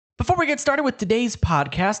we get started with today's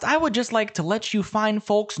podcast, I would just like to let you fine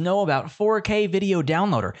folks know about 4K Video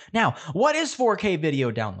Downloader. Now, what is 4K Video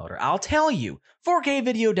Downloader? I'll tell you. 4K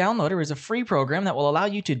Video Downloader is a free program that will allow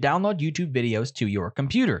you to download YouTube videos to your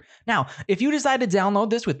computer. Now, if you decide to download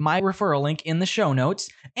this with my referral link in the show notes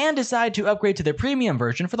and decide to upgrade to the premium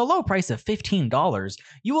version for the low price of $15,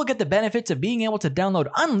 you will get the benefits of being able to download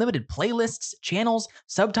unlimited playlists, channels,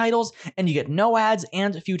 subtitles, and you get no ads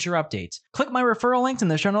and future updates. Click my referral links in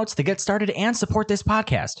the show notes to get started and support this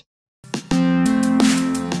podcast.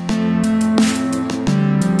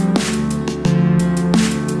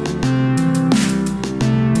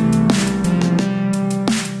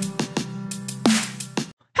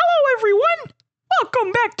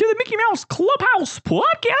 Welcome back to the Mickey Mouse Clubhouse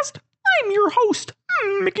podcast. I'm your host,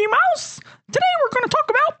 Mickey Mouse. Today we're going to talk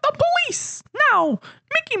about the police. Now,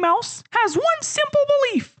 Mickey Mouse has one simple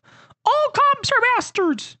belief. All cops are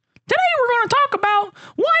bastards. Today we're going to talk about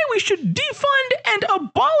why we should defund and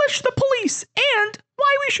abolish the police and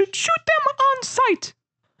why we should shoot them on sight.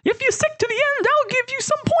 If you stick to the end, I'll give you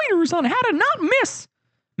some pointers on how to not miss.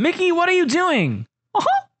 Mickey, what are you doing?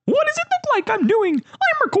 What does it look like I'm doing?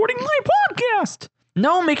 I'm recording my podcast.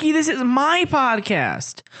 No, Mickey, this is my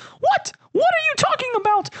podcast. What? What are you talking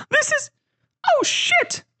about? This is... Oh,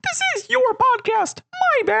 shit. This is your podcast.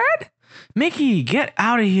 My bad. Mickey, get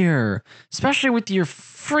out of here. Especially with your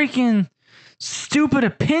freaking stupid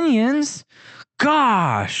opinions.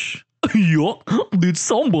 Gosh. Yeah, did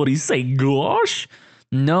somebody say gosh?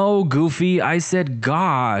 No, Goofy, I said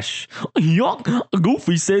gosh. Yuck,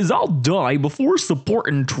 Goofy says I'll die before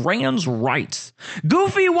supporting trans rights.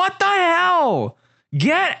 Goofy, what the hell?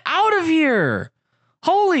 Get out of here.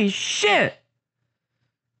 Holy shit.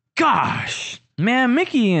 Gosh. Man,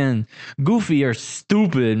 Mickey and Goofy are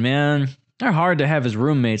stupid, man. They're hard to have as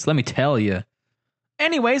roommates, let me tell you.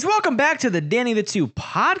 Anyways, welcome back to the Danny the 2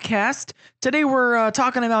 podcast. Today we're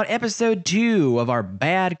talking about episode 2 of our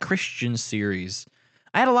Bad Christian series.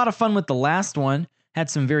 I had a lot of fun with the last one, had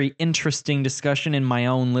some very interesting discussion in my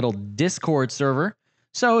own little Discord server.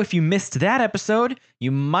 So if you missed that episode,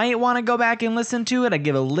 you might want to go back and listen to it. I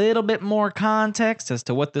give a little bit more context as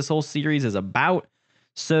to what this whole series is about.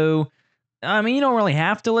 So, I mean, you don't really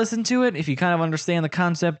have to listen to it if you kind of understand the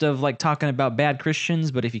concept of like talking about bad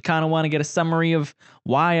Christians, but if you kind of want to get a summary of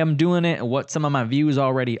why I'm doing it and what some of my views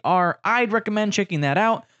already are, I'd recommend checking that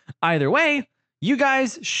out. Either way, you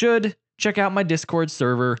guys should check out my Discord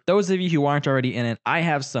server. Those of you who aren't already in it, I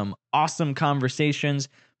have some awesome conversations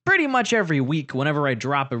pretty much every week whenever I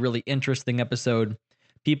drop a really interesting episode.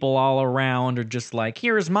 People all around are just like,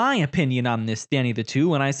 here's my opinion on this, Danny the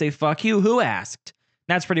 2, and I say, fuck you, who asked?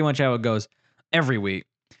 That's pretty much how it goes every week.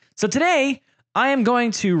 So today, I am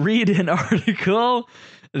going to read an article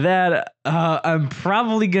that I'm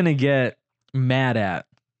probably going to get mad at.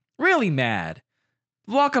 Really mad.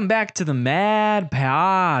 Welcome back to the Mad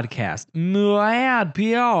Podcast. Mad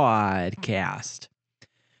Podcast.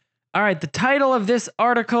 All right, the title of this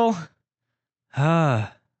article... the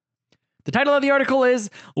title of the article is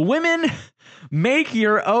Women Make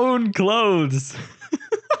Your Own Clothes.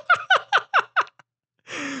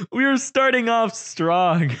 We are starting off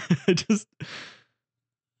strong. This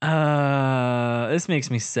makes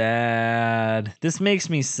me sad.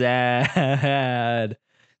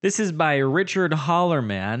 This is by Richard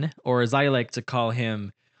Hollerman, or as I like to call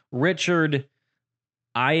him, Richard,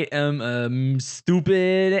 I am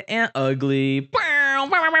stupid and ugly. All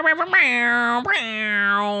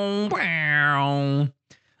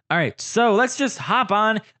right, so let's just hop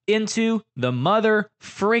on into the mother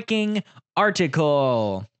freaking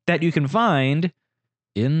article that you can find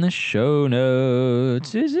in the show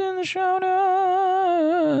notes. It's in the show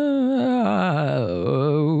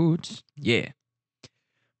notes. Yeah.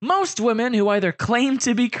 Most women who either claim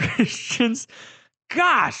to be Christians,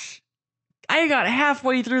 gosh, I got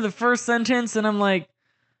halfway through the first sentence and I'm like,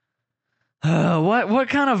 what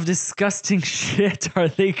kind of disgusting shit are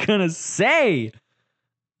they gonna say?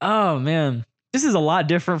 Oh man, this is a lot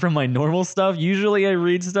different from my normal stuff. Usually I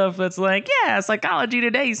read stuff that's like, yeah, Psychology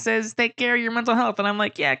Today says take care of your mental health. And I'm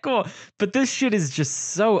like, yeah, cool. But this shit is just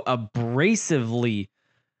so abrasively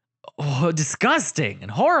disgusting and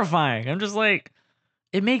horrifying. I'm just like,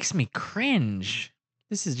 it makes me cringe.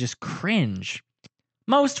 This is just cringe.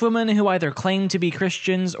 Most women who either claim to be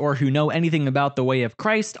Christians or who know anything about the way of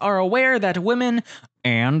Christ are aware that women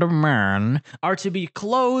and men are to be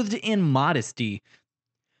clothed in modesty.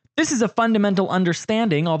 This is a fundamental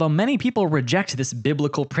understanding, although many people reject this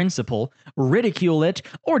biblical principle, ridicule it,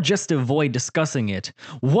 or just avoid discussing it.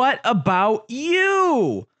 What about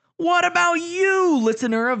you? What about you,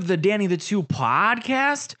 listener of the Danny the 2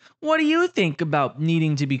 podcast? What do you think about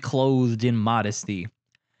needing to be clothed in modesty?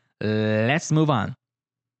 Let's move on.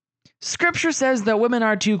 Scripture says that women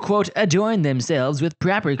are to, quote, adorn themselves with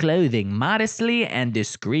proper clothing, modestly and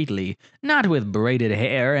discreetly, not with braided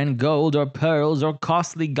hair and gold or pearls or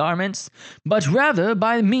costly garments, but rather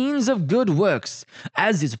by means of good works,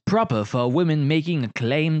 as is proper for women making a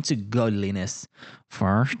claim to godliness.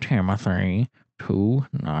 1 Timothy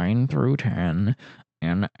 2:9-10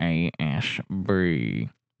 NASB.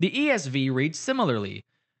 The ESV reads similarly.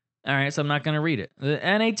 All right, so I'm not going to read it. The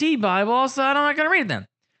NAT Bible also, I'm not going to read them.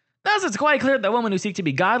 Thus, it's quite clear that women who seek to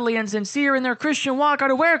be godly and sincere in their Christian walk are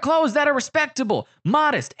to wear clothes that are respectable,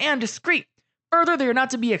 modest, and discreet. Further, they are not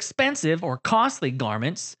to be expensive or costly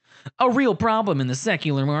garments, a real problem in the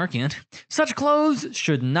secular market. Such clothes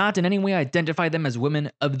should not in any way identify them as women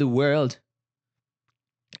of the world.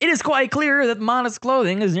 It is quite clear that modest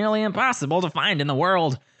clothing is nearly impossible to find in the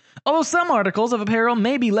world. Although some articles of apparel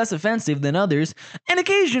may be less offensive than others, and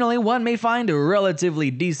occasionally one may find a relatively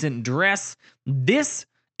decent dress, this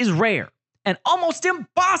is rare and almost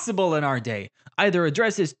impossible in our day. Either a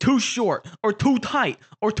dress is too short or too tight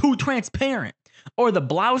or too transparent, or the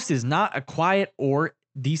blouse is not a quiet or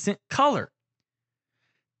decent color,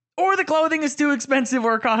 or the clothing is too expensive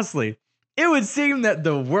or costly. It would seem that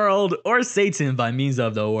the world, or Satan by means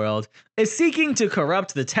of the world, is seeking to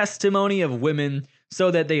corrupt the testimony of women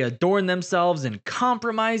so that they adorn themselves in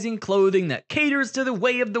compromising clothing that caters to the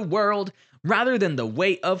way of the world rather than the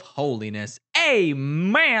way of holiness.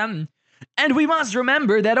 Amen. And we must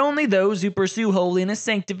remember that only those who pursue holiness,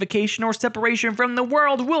 sanctification, or separation from the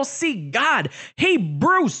world will see God.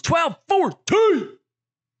 Hebrews 12:14.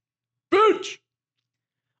 Bitch.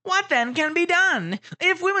 What then can be done?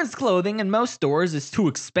 If women's clothing in most stores is too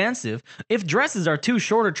expensive, if dresses are too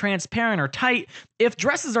short or transparent or tight, if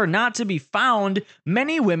dresses are not to be found,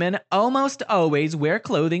 many women almost always wear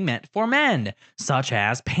clothing meant for men, such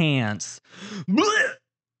as pants.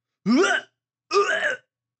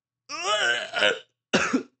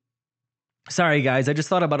 Sorry guys, I just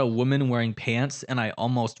thought about a woman wearing pants and I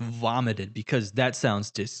almost vomited because that sounds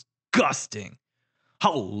disgusting.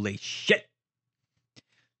 Holy shit.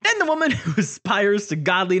 Then the woman who aspires to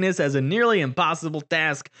godliness has a nearly impossible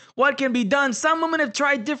task. What can be done? Some women have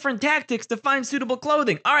tried different tactics to find suitable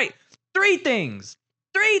clothing. All right, three things,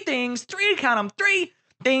 count them, three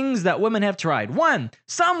things that women have tried. 1,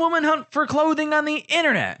 some women hunt for clothing on the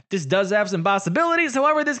internet. This does have some possibilities,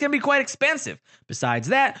 however, this can be quite expensive. Besides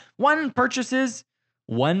that, one purchases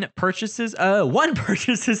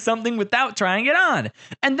something without trying it on,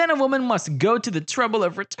 and then a woman must go to the trouble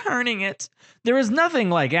of returning it. There is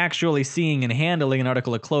nothing like actually seeing and handling an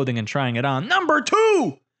article of clothing and trying it on. Number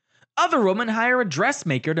 2, other women hire a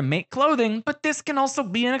dressmaker to make clothing, but this can also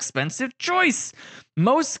be an expensive choice.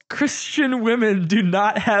 Most Christian women do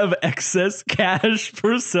not have excess cash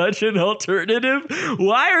for such an alternative.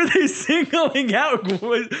 Why are they singling out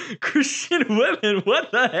Christian women?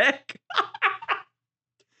 What the heck?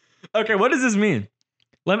 Okay, what does this mean?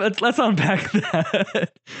 Let's unpack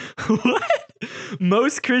that. What?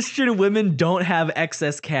 Most Christian women don't have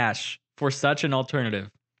excess cash for such an alternative.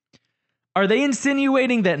 Are they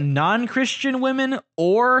insinuating that non-Christian women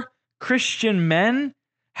or Christian men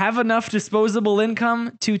have enough disposable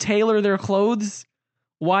income to tailor their clothes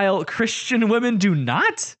while Christian women do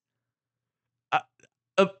not?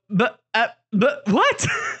 But what? I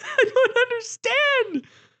don't understand.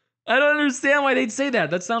 I don't understand why they'd say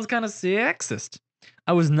that. That sounds kind of sexist.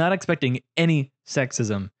 I was not expecting any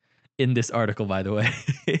sexism in this article, by the way.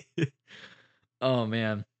 Oh,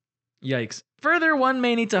 man. Yikes. Further, one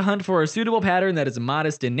may need to hunt for a suitable pattern that is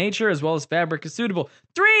modest in nature as well as fabric is suitable.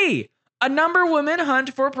 3, a number of women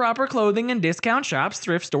hunt for proper clothing in discount shops,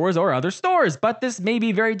 thrift stores, or other stores, but this may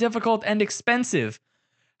be very difficult and expensive.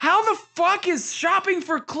 How the fuck is shopping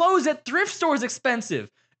for clothes at thrift stores expensive?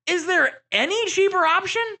 Is there any cheaper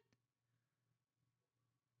option?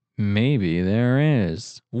 Maybe there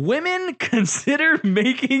is. Women, consider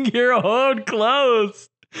making your own clothes.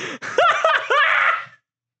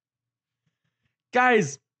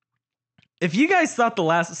 Guys, if you guys thought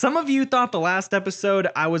some of you thought the last episode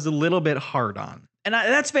I was a little bit hard on. And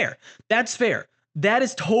that's fair. That's fair. That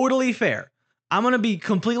is totally fair. I'm going to be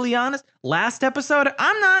completely honest. Last episode,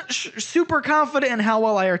 I'm not super confident in how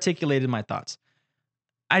well I articulated my thoughts.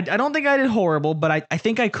 I don't think I did horrible, but I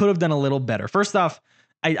think I could have done a little better. First off,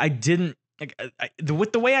 I didn't,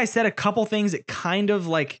 with the way I said a couple things, it kind of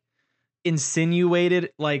like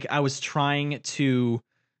insinuated like I was trying to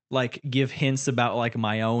like give hints about like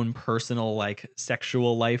my own personal like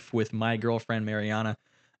sexual life with my girlfriend Mariana.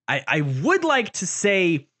 I would like to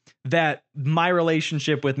say that my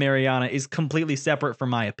relationship with Mariana is completely separate from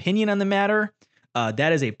my opinion on the matter.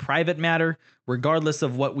 That is a private matter, regardless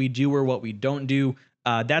of what we do or what we don't do.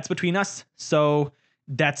 That's between us. So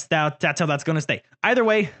that's how that's going to stay. Either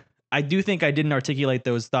way, I do think I didn't articulate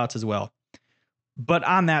those thoughts as well. But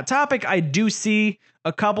on that topic, I do see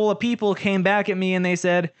a couple of people came back at me and they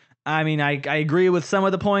said, I mean, I agree with some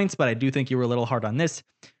of the points, but I do think you were a little hard on this.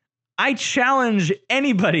 I challenge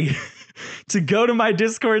anybody to go to my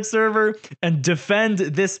Discord server and defend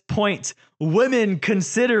this point. Women,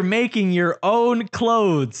 consider making your own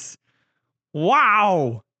clothes.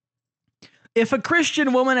 Wow. If a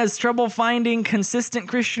Christian woman has trouble finding consistent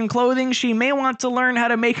Christian clothing, she may want to learn how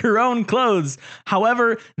to make her own clothes.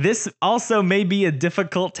 However, this also may be a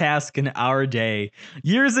difficult task in our day.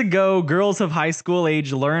 Years ago, girls of high school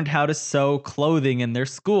age learned how to sew clothing in their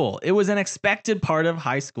school. It was an expected part of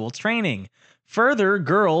high school training. Further,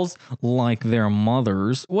 girls, like their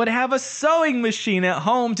mothers, would have a sewing machine at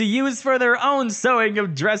home to use for their own sewing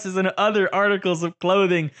of dresses and other articles of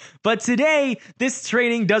clothing. But today, this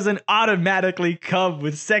training doesn't automatically come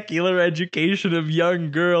with secular education of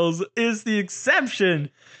young girls. It's the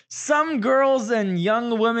exception. Some girls and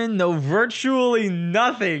young women know virtually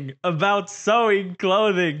nothing about sewing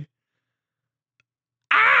clothing.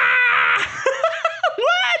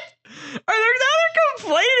 Are there now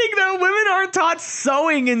complaining that women aren't taught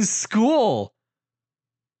sewing in school?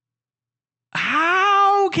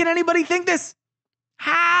 How can anybody think this?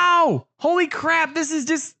 How? Holy crap, this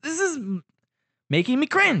is making me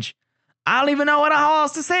cringe. I don't even know how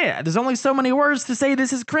else to say it. There's only so many words to say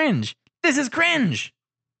this is cringe. This is cringe.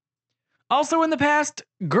 Also in the past,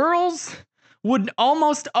 girls would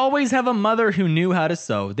almost always have a mother who knew how to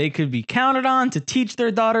sew. They could be counted on to teach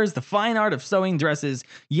their daughters the fine art of sewing dresses,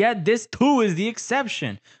 yet this too is the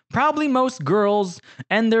exception. Probably most girls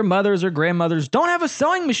and their mothers or grandmothers don't have a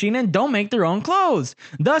sewing machine and don't make their own clothes.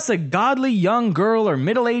 Thus, a godly young girl or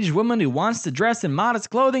middle-aged woman who wants to dress in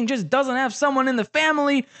modest clothing just doesn't have someone in the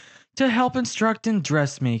family to help instruct in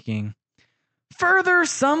dressmaking. Further,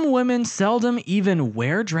 some women seldom even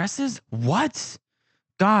wear dresses. What?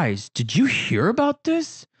 Guys, did you hear about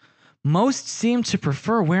this? Most seem to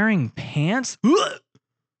prefer wearing pants.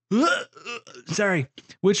 Sorry.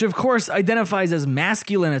 Which of course identifies as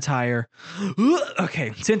masculine attire.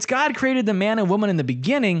 Okay, since God created the man and woman in the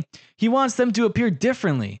beginning, he wants them to appear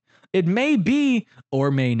differently. It may be,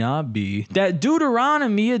 or may not be, that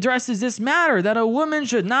Deuteronomy addresses this matter, that a woman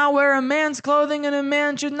should not wear a man's clothing and a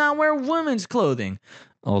man should not wear women's clothing.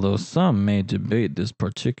 Although some may debate this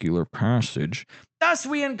particular passage. Thus,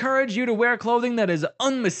 we encourage you to wear clothing that is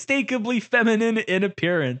unmistakably feminine in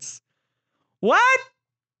appearance. What?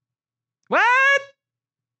 What?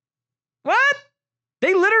 What?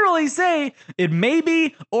 They literally say it may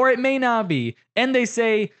be or it may not be. And they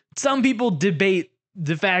say some people debate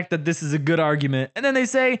the fact that this is a good argument. And then they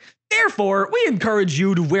say, therefore, we encourage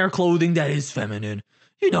you to wear clothing that is feminine.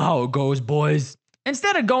 You know how it goes, boys.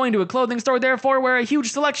 Instead of going to a clothing store, therefore, where a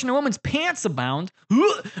huge selection of women's pants abound,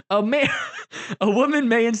 a woman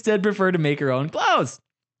may instead prefer to make her own clothes.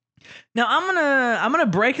 Now, I'm gonna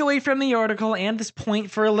break away from the article and this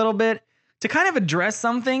point for a little bit to kind of address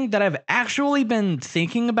something that I've actually been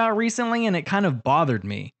thinking about recently, and it kind of bothered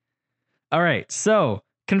me. All right, so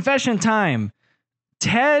confession time.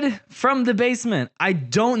 Ted from the basement. I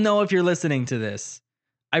don't know if you're listening to this.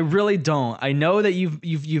 I really don't. I know that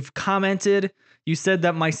you've commented. You said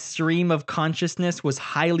that my stream of consciousness was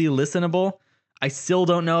highly listenable. I still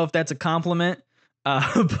don't know if that's a compliment,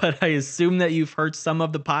 but I assume that you've heard some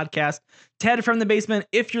of the podcast. Ted from the basement,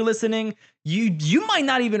 if you're listening, you might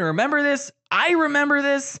not even remember this. I remember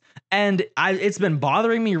this, and it's been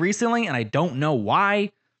bothering me recently, and I don't know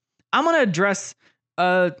why. I'm going to address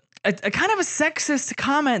a kind of a sexist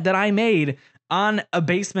comment that I made on a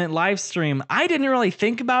basement live stream. I didn't really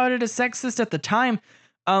think about it as sexist at the time.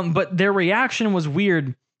 But their reaction was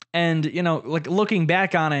weird. And, you know, like looking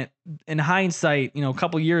back on it in hindsight, you know, a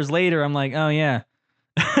couple years later, I'm like, oh, yeah.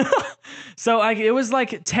 So it was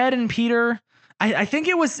like Ted and Peter. I think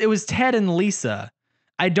it was Ted and Lisa.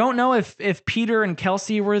 I don't know if Peter and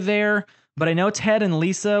Kelsey were there, but I know Ted and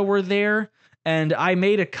Lisa were there. And I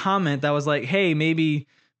made a comment that was like, hey,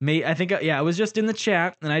 it was just in the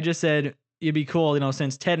chat. And I just said, it'd be cool, you know,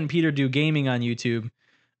 since Ted and Peter do gaming on YouTube.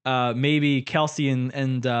 Maybe Kelsey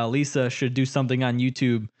and Lisa should do something on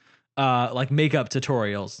YouTube, like makeup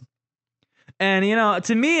tutorials. And, you know,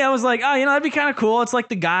 to me, I was like, oh, you know, that'd be kind of cool. It's like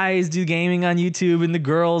the guys do gaming on YouTube and the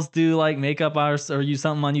girls do like makeup or use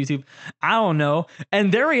something on YouTube. I don't know.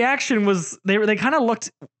 And their reaction was they kind of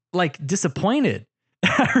looked like disappointed.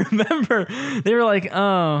 I remember they were like,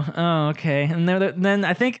 oh, okay. And then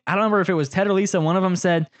I think, I don't remember if it was Ted or Lisa. One of them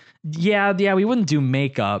said, yeah, we wouldn't do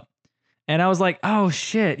makeup. And I was like, oh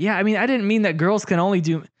shit. Yeah, I mean, I didn't mean that girls can only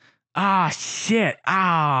do, shit.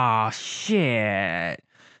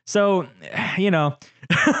 So, you know,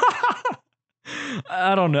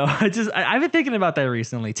 I don't know. I've been thinking about that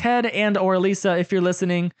recently. Ted and or Lisa, if you're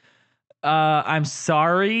listening, I'm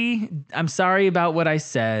sorry. I'm sorry about what I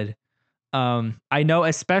said. I know,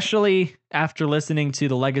 especially after listening to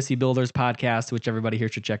the Legacy Builders podcast, which everybody here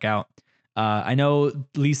should check out. I know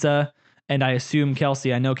Lisa and I assume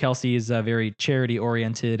Kelsey. I know Kelsey is very charity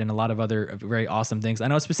oriented and a lot of other very awesome things. I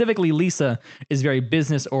know specifically Lisa is very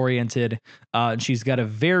business oriented. She's got a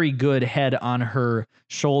very good head on her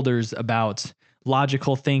shoulders about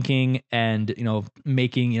logical thinking and, you know,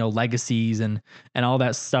 making, you know, legacies and all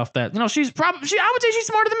that stuff that, you know, I would say she's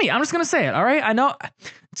smarter than me. I'm just going to say it. All right. I know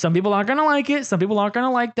some people aren't going to like it. Some people aren't going to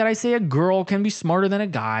like that I say a girl can be smarter than a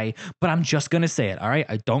guy, but I'm just going to say it. All right.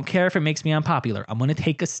 I don't care if it makes me unpopular. I'm going to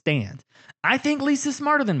take a stand. I think Lisa's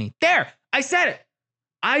smarter than me. There. I said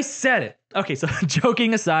it. Okay. So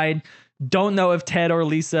joking aside, don't know if Ted or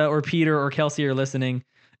Lisa or Peter or Kelsey are listening.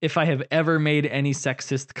 If I have ever made any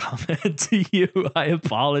sexist comment to you, I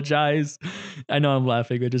apologize. I know I'm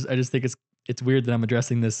laughing. I just think it's weird that I'm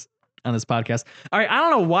addressing this on this podcast. All right, I don't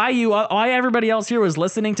know why everybody else here was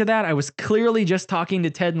listening to that. I was clearly just talking to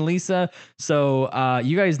Ted and Lisa. So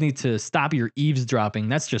you guys need to stop your eavesdropping.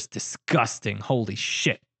 That's just disgusting. Holy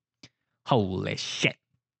shit.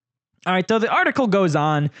 All right, so the article goes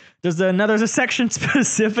on. There's a section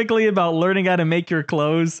specifically about learning how to make your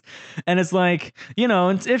clothes. And it's like, you know,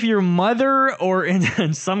 if your mother or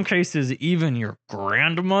in some cases even your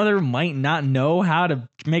grandmother might not know how to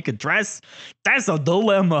make a dress, that's a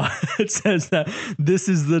dilemma. It says that this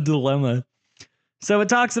is the dilemma. So it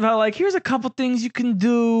talks about like, here's a couple things you can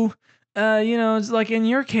do. You know, it's like in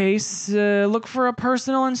your case, look for a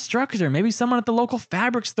personal instructor. Maybe someone at the local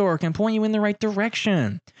fabric store can point you in the right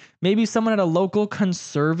direction. Maybe someone at a local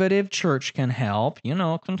conservative church can help. You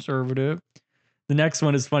know, conservative. The next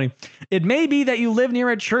one is funny. It may be that you live near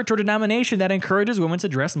a church or denomination that encourages women to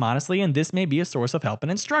dress modestly, and this may be a source of help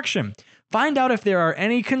and instruction. Find out if there are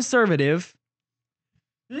any conservative,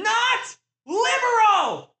 not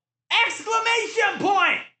liberal! Exclamation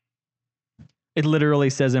point! It literally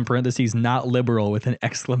says in parentheses, not liberal with an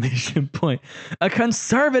exclamation point. A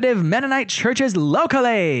conservative Mennonite churches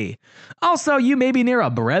locally. Also, you may be near a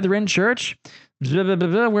Brethren church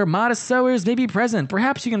where modest sewers may be present.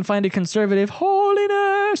 Perhaps you can find a conservative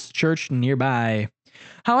holiness church nearby.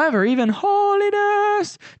 However, even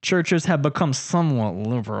holiness churches have become somewhat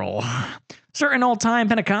liberal. Certain old-time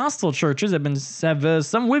Pentecostal churches have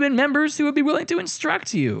some women members who would be willing to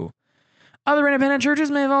instruct you. Other independent churches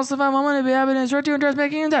may have also found women to be happy to instruct you in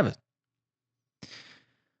dressmaking and habits.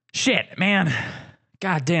 Shit, man.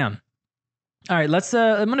 God damn. All right,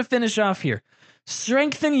 I'm going to finish off here.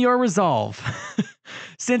 Strengthen your resolve.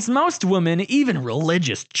 Since most women, even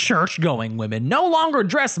religious church-going women, no longer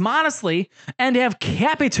dress modestly and have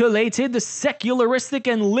capitulated the secularistic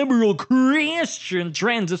and liberal Christian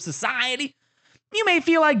trends of society, you may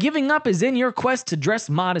feel like giving up is in your quest to dress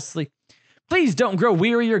modestly. Please don't grow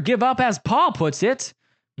weary or give up, as Paul puts it.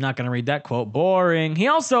 Not going to read that quote. Boring. He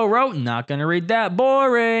also wrote, not going to read that.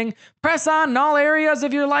 Boring. Press on in all areas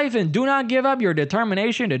of your life and do not give up your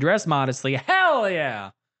determination to dress modestly. Hell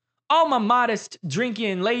yeah. All my modest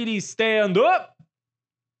drinking ladies, stand up.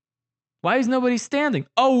 Why is nobody standing?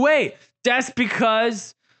 Oh, wait. That's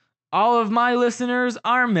because all of my listeners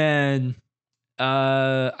are men.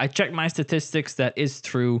 I checked my statistics. That is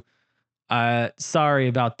true. Sorry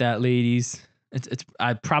about that, ladies. It's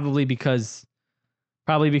probably because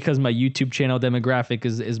my YouTube channel demographic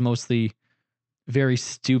is mostly very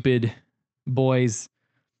stupid boys.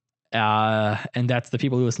 And that's the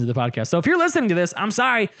people who listen to the podcast. So if you're listening to this, I'm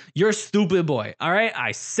sorry, you're a stupid boy. All right,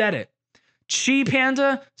 I said it. Chi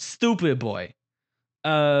Panda, stupid boy.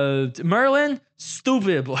 Merlin,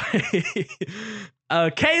 stupid boy.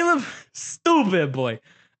 Caleb, stupid boy.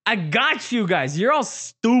 I got you guys. You're all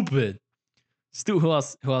stupid. Who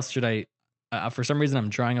else should I? For some reason, I'm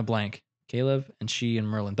drawing a blank. Caleb and She and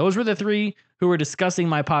Merlin. Those were the three who were discussing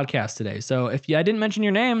my podcast today. So if I didn't mention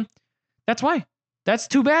your name, that's why. That's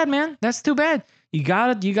too bad, man. That's too bad. You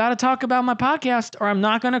gotta talk about my podcast, or I'm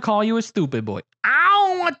not gonna call you a stupid boy. I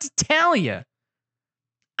don't know what to tell you.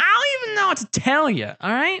 I don't even know what to tell you.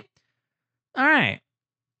 All right.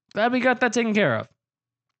 Glad we got that taken care of.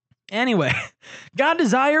 Anyway, God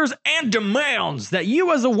desires and demands that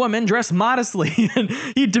you as a woman dress modestly. And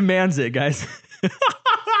he demands it, guys.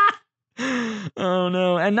 Oh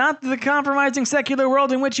no. And not the compromising secular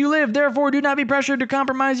world in which you live. Therefore, do not be pressured to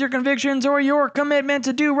compromise your convictions or your commitment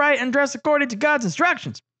to do right and dress according to God's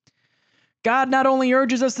instructions. God not only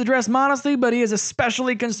urges us to dress modestly, but he is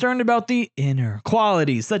especially concerned about the inner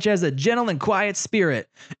qualities, such as a gentle and quiet spirit,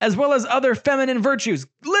 as well as other feminine virtues.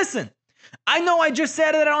 Listen, I know I just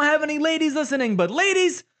said that I don't have any ladies listening, but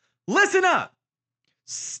ladies, listen up.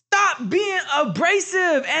 Stop being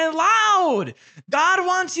abrasive and loud. God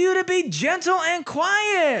wants you to be gentle and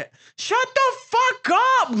quiet. Shut the fuck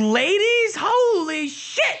up, ladies. Holy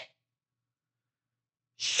shit.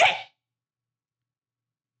 Shit.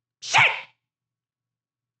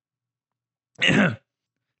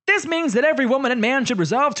 This means that every woman and man should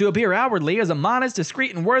resolve to appear outwardly as a modest,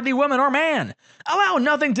 discreet, and worthy woman or man. Allow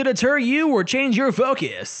nothing to deter you or change your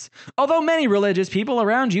focus. Although many religious people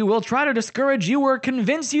around you will try to discourage you or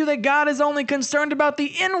convince you that God is only concerned about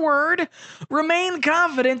the inward, remain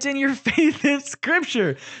confident in your faith in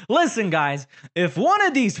Scripture. Listen, guys, if one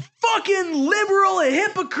of these fucking liberal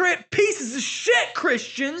hypocrite pieces of shit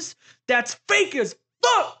Christians that's fake as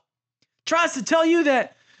fuck tries to tell you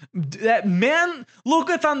that man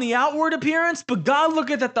looketh on the outward appearance, but God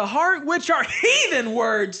looketh at the heart, which are heathen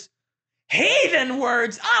words. Heathen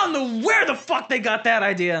words. I don't know where the fuck they got that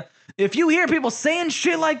idea. If you hear people saying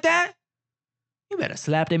shit like that, you better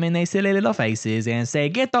slap them in their silly little faces and say,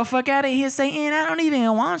 get the fuck out of here, Satan. I don't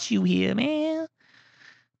even want you here, man.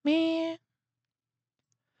 Man.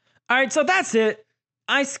 All right, so that's it.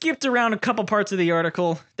 I skipped around a couple parts of the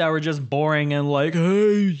article that were just boring and like,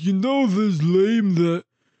 hey, you know this lame that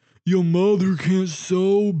your mother can't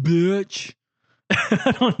sew, bitch.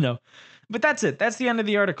 I don't know, but that's it. That's the end of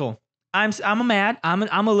the article. I'm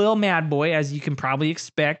a little mad boy, as you can probably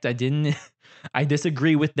expect. I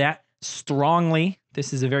disagree with that strongly.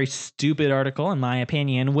 This is a very stupid article, in my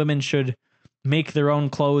opinion. Women should make their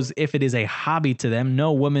own clothes if it is a hobby to them.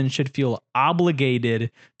 No woman should feel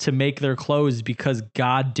obligated to make their clothes because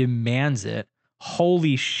God demands it.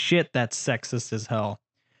 Holy shit, that's sexist as hell.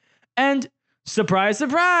 And surprise,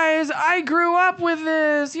 surprise, I grew up with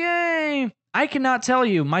this. Yay. I cannot tell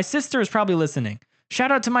you. My sister is probably listening.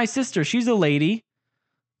 Shout out to my sister. She's a lady.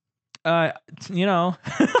 Shout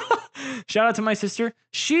out to my sister.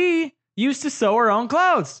 She used to sew her own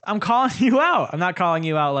clothes. I'm calling you out. I'm not calling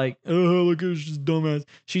you out like, oh, look at her, she's dumbass.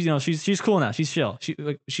 She's cool now. She's chill.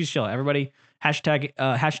 She's chill. Everybody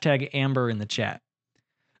hashtag Amber in the chat.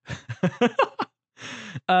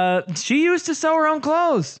 She used to sew her own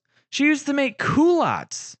clothes. She used to make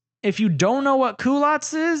culottes. If you don't know what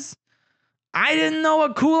culottes is, I didn't know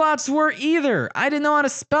what culottes were either. I didn't know how to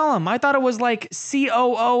spell them. I thought it was like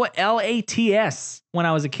Coolats when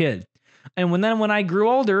I was a kid. And when I grew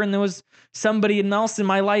older and there was somebody else in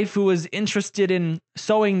my life who was interested in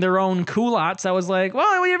sewing their own culottes, I was like,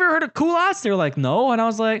 well, have you ever heard of culottes? They were like, no. And I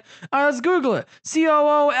was like, all right, let's Google it.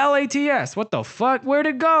 Coolats. What the fuck? Where'd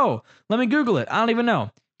it go? Let me Google it. I don't even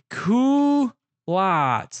know.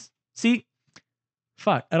 Culottes. See?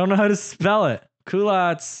 Fuck. I don't know how to spell it.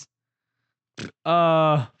 Culottes.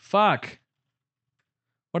 Fuck.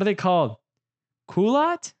 What are they called?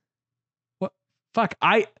 Culotte? What? Fuck.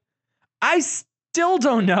 I still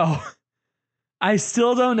don't know. I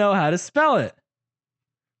still don't know how to spell it.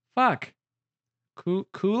 Fuck.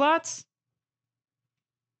 Culottes?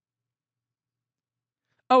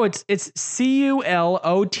 Oh, it's Culottes.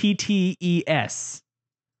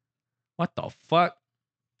 What the fuck?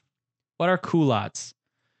 What are culottes?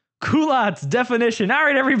 Culottes definition. All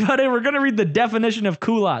right, everybody, we're going to read the definition of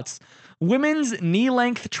culottes. Women's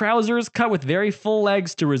knee-length trousers cut with very full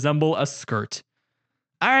legs to resemble a skirt.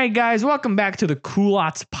 All right, guys, welcome back to the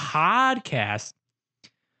Culottes podcast.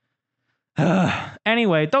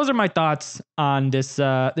 Anyway, those are my thoughts on this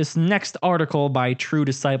next article by True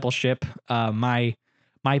Discipleship, my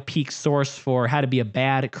peak source for how to be a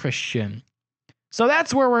bad Christian. So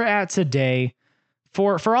that's where we're at today.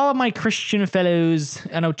 For all of my Christian fellows,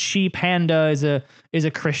 I know Chi Panda is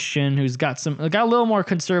a Christian who's got a little more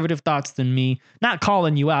conservative thoughts than me. Not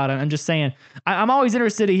calling you out. I'm just saying I'm always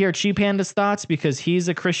interested to hear Chi Panda's thoughts because he's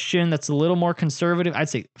a Christian that's a little more conservative. I'd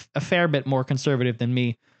say a fair bit more conservative than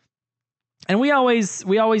me. And we always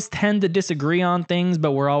tend to disagree on things,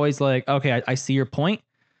 but we're always like, okay, I see your point.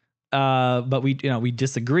 But we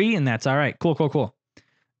disagree, and that's all right. Cool.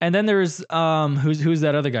 And then there's who's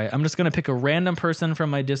that other guy? I'm just gonna pick a random person from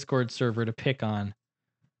my Discord server to pick on.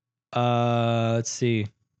 Let's see.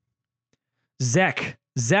 Zek.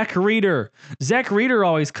 Zach Reeder. Zach Reeder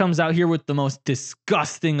always comes out here with the most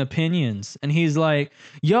disgusting opinions. And he's like,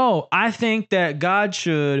 yo, I think that God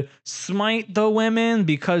should smite the women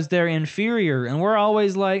because they're inferior. And we're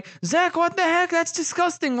always like, Zach, what the heck? That's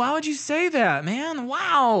disgusting. Why would you say that, man?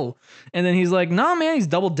 Wow. And then he's like, no, man, he's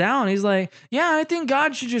doubled down. He's like, yeah, I think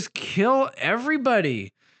God should just kill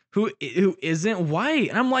everybody who isn't white.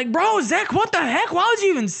 And I'm like, bro, Zach, what the heck? Why would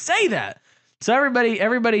you even say that? So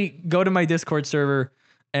everybody go to my Discord server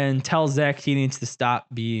and tell Zach he needs to stop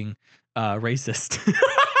being racist.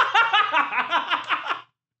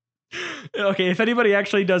 Okay, if anybody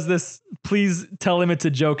actually does this, please tell him it's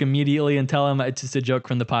a joke immediately and tell him it's just a joke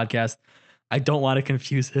from the podcast. I don't want to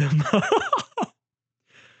confuse him.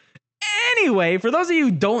 Anyway, for those of you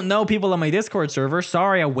who don't know people on my Discord server,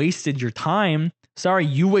 sorry I wasted your time. Sorry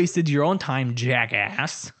you wasted your own time,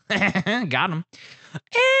 jackass. Got him.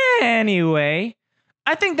 Anyway,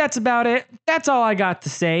 I think that's about it. That's all I got to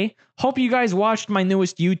say. Hope you guys watched my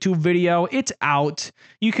newest YouTube video. It's out.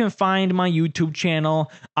 You can find my YouTube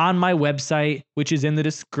channel on my website, which is in the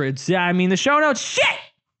description. I mean, the show notes. Shit!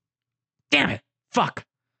 Damn it. Fuck.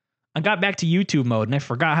 I got back to YouTube mode and I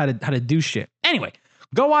forgot how to do shit. Anyway,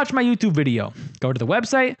 go watch my YouTube video. Go to the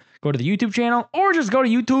website, go to the YouTube channel, or just go to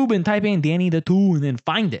YouTube and type in Danny the 2 and then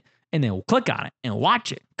find it. And then click on it and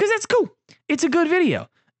watch it. Because it's cool. It's a good video.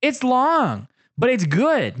 It's long, but it's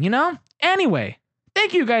good, you know? Anyway,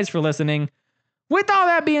 thank you guys for listening. With all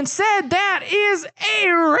that being said, that is a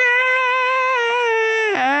wrap.